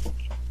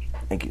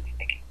 Thank you.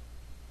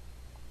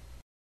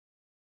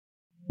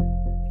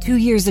 2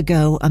 years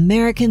ago,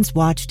 Americans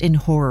watched in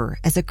horror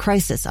as a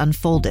crisis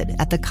unfolded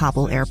at the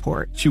Kabul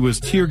airport. She was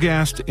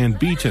tear-gassed and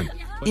beaten.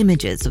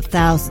 Images of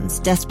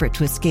thousands desperate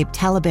to escape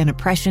Taliban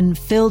oppression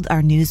filled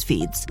our news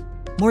feeds.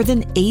 More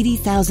than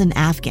 80,000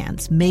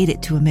 Afghans made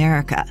it to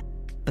America.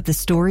 But the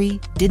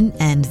story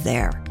didn't end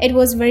there. It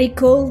was very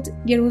cold.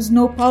 There was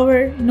no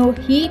power, no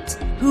heat.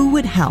 Who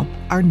would help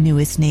our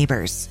newest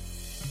neighbors?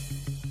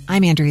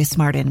 I'm Andrea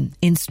Smartin.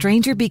 In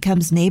Stranger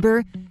Becomes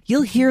Neighbor,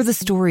 you'll hear the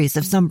stories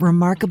of some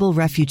remarkable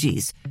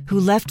refugees who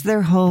left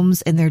their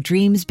homes and their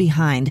dreams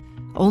behind,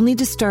 only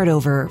to start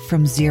over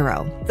from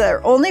zero.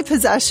 Their only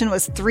possession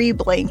was 3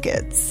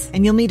 blankets.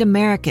 And you'll meet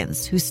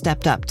Americans who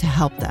stepped up to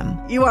help them.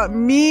 You want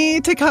me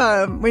to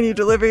come when you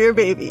deliver your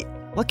baby.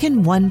 What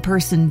can one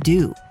person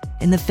do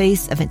in the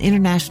face of an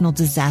international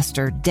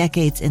disaster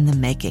decades in the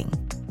making?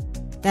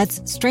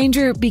 That's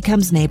Stranger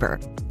Becomes Neighbor.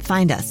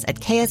 Find us at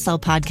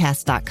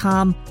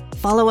kslpodcast.com.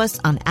 Follow us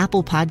on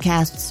Apple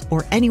Podcasts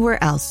or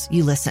anywhere else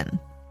you listen.